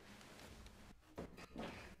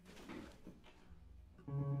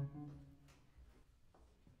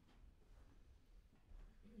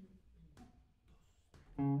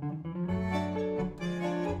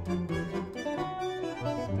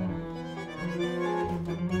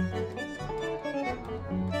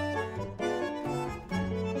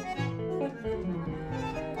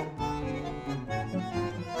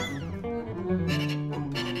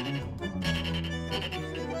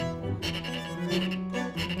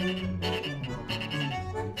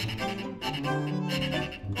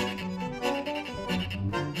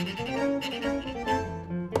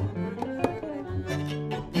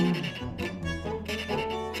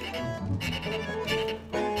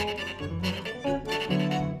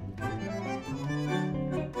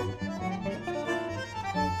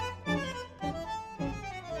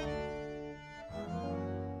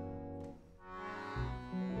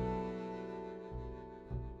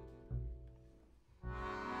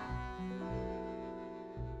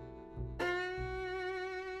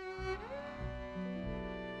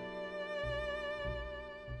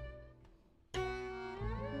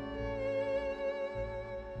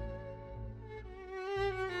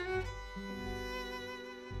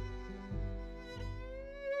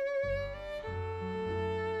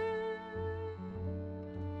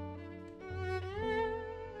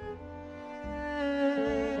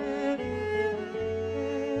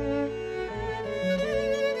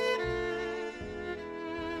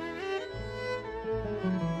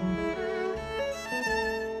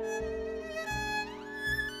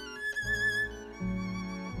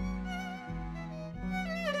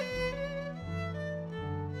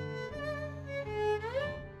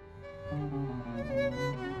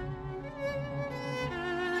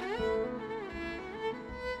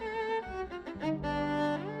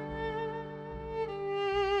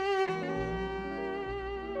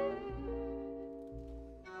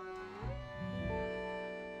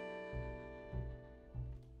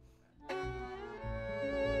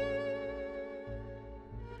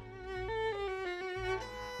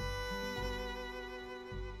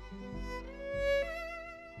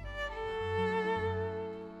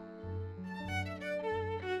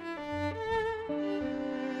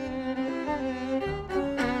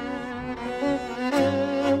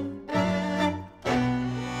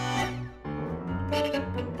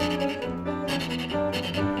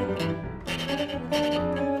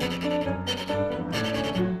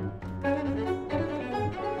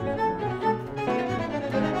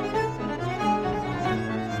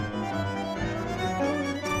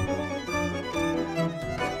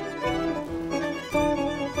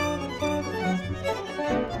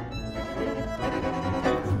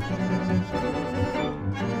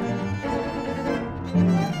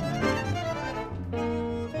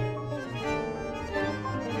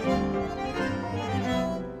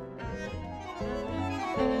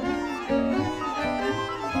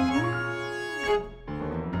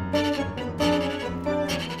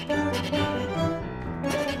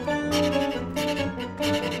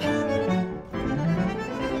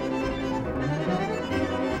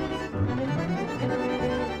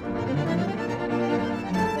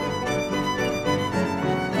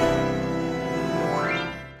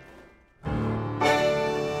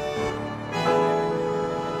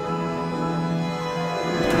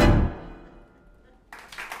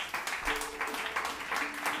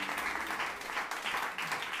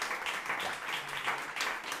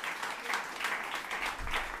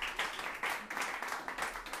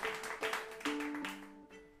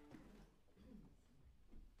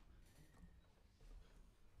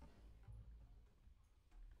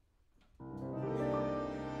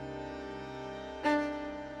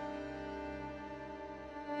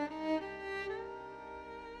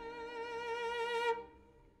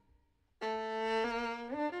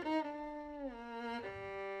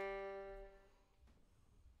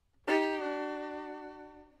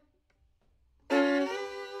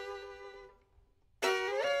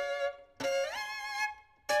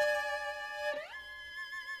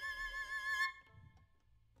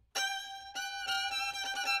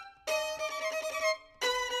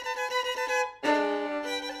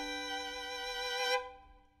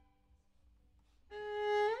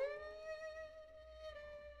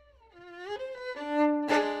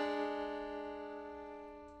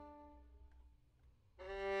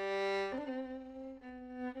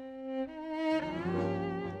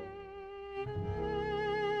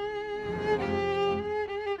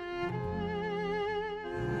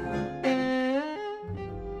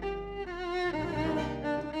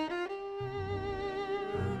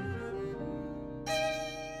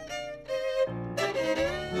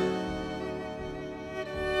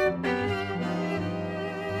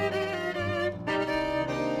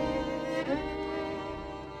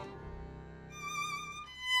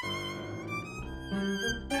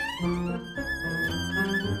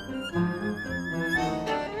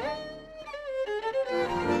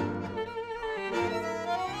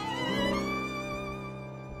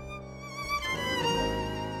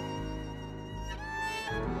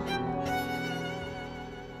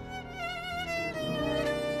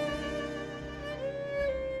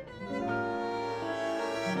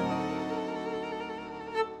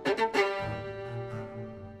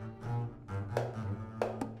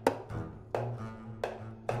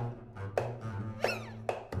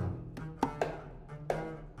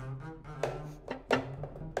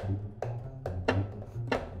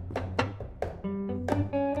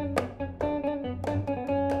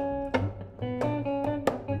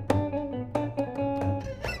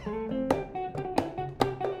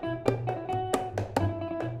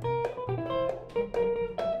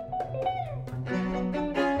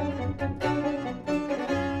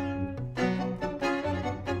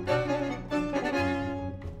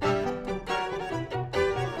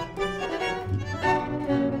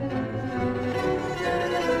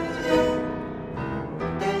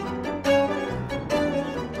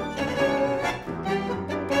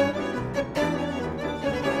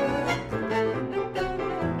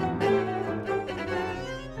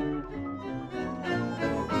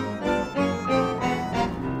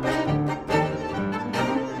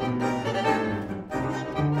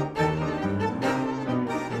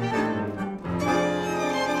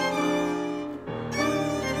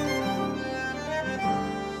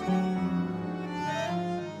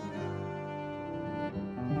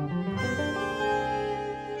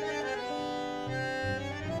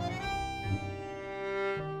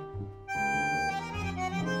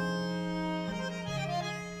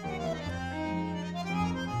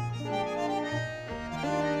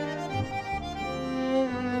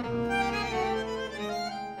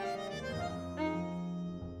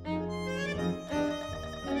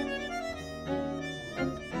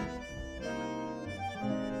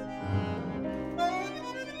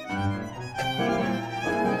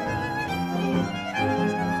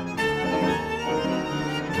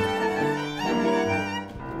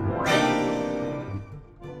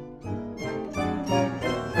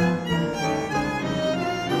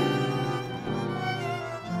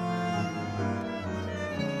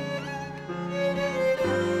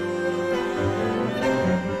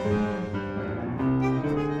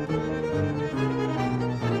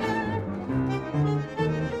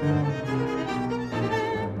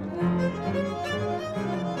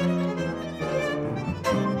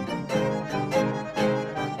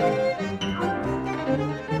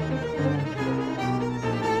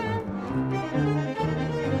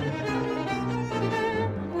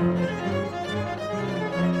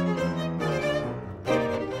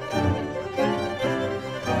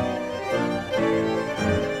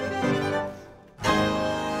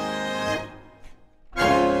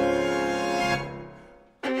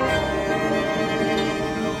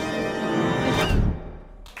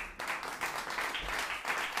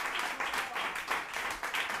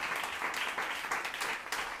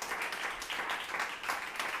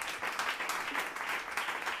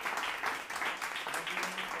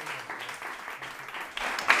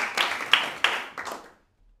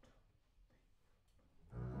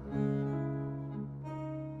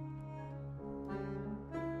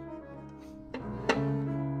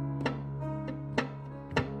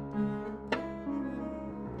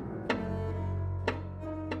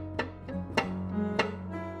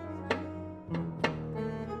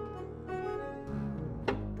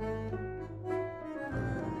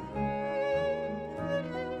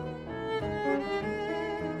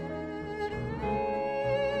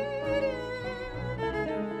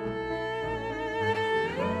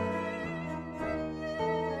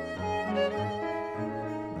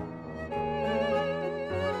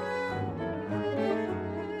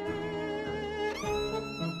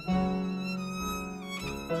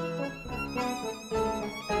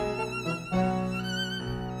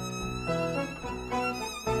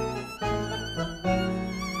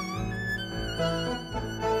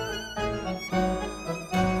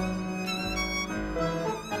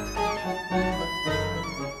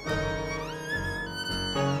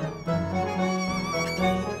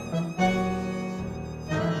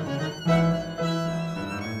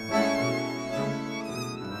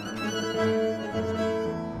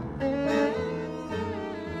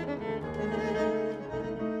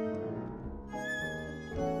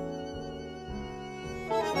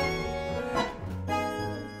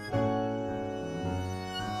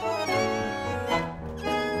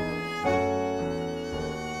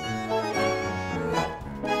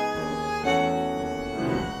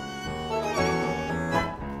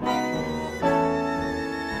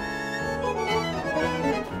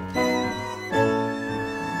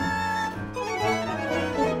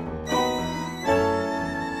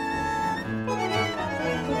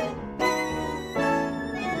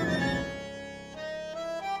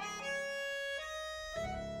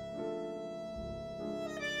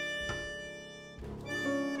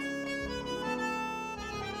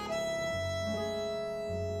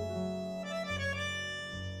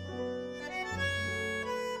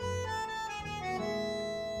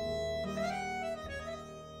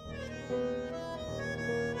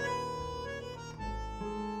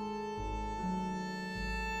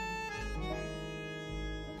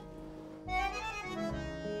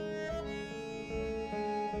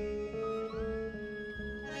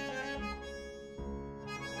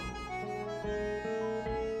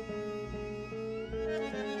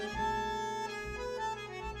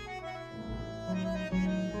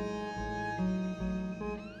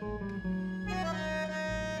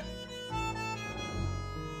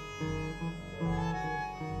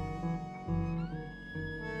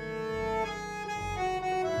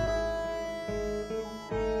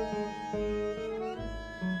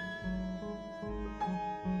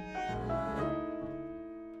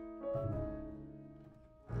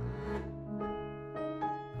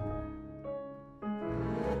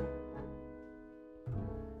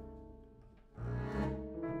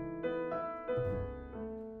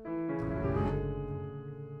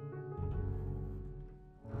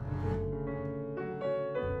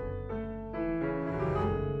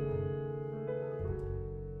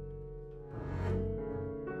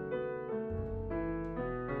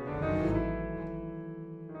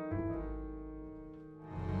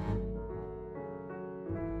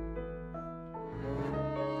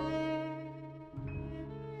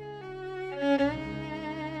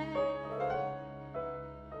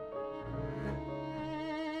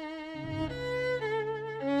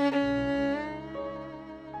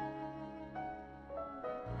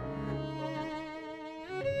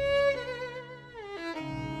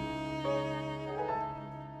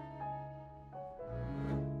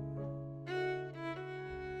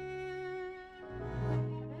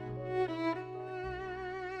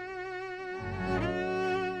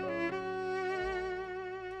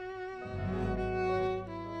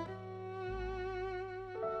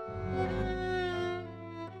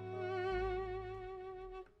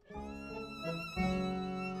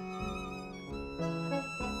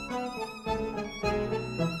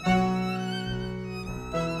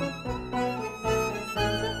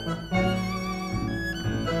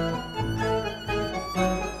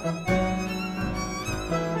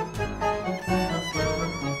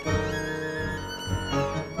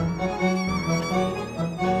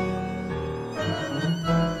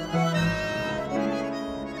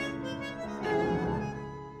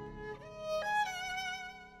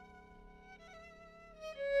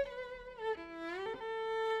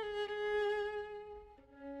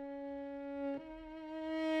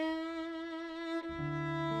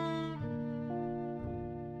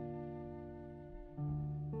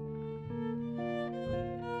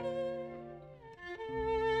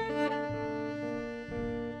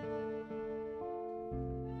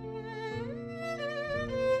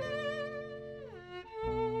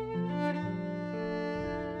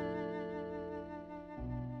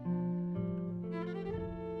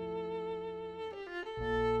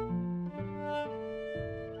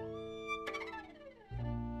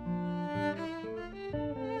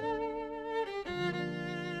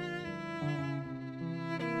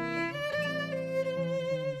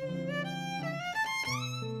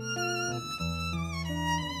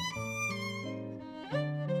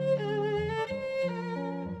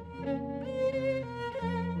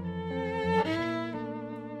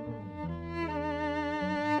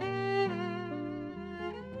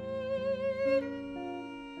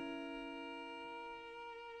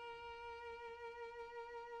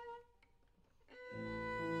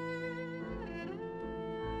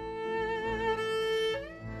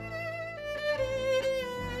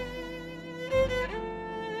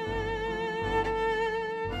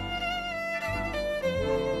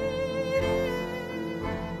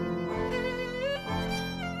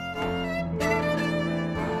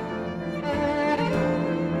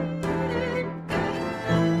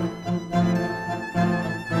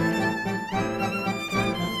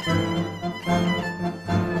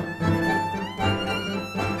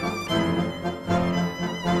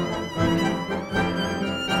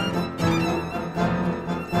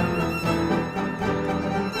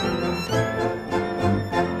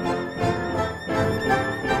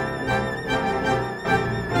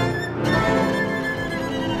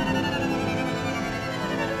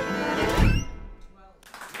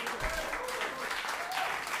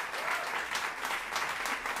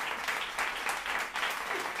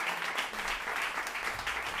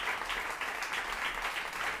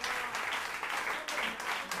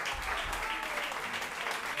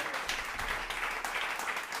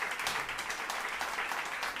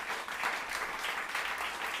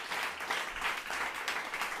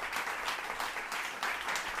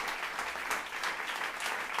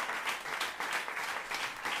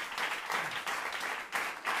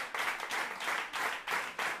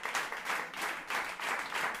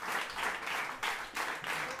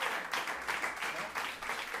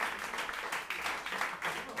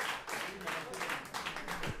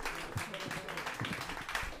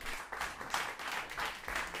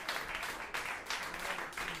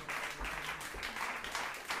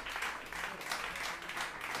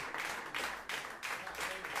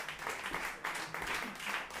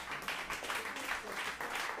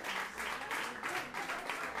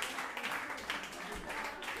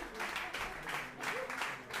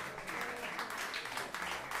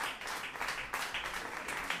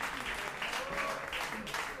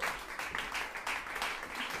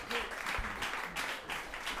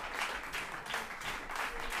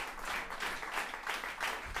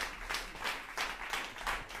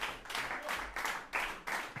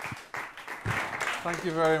 Thank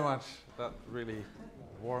you very much. That really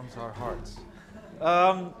warms our hearts.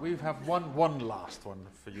 We have one last one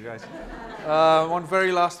for you guys. One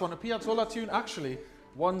very last one. A Piazzolla tune. Actually,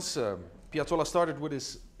 once Piazzolla started with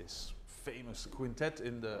his famous quintet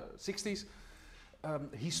in the 60s,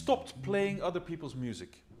 he stopped playing other people's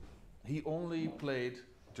music. He only played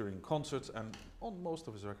during concerts, and on most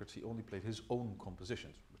of his records he only played his own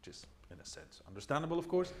compositions, which is, in a sense, understandable, of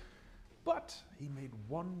course. But he made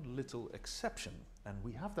one little exception, and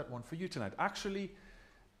we have that one for you tonight. Actually,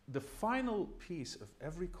 the final piece of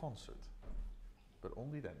every concert, but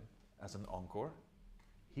only then, as an encore,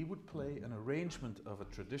 he would play an arrangement of a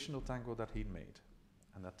traditional tango that he'd made,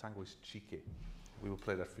 and that tango is Chique. We will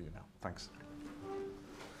play that for you now. Thanks.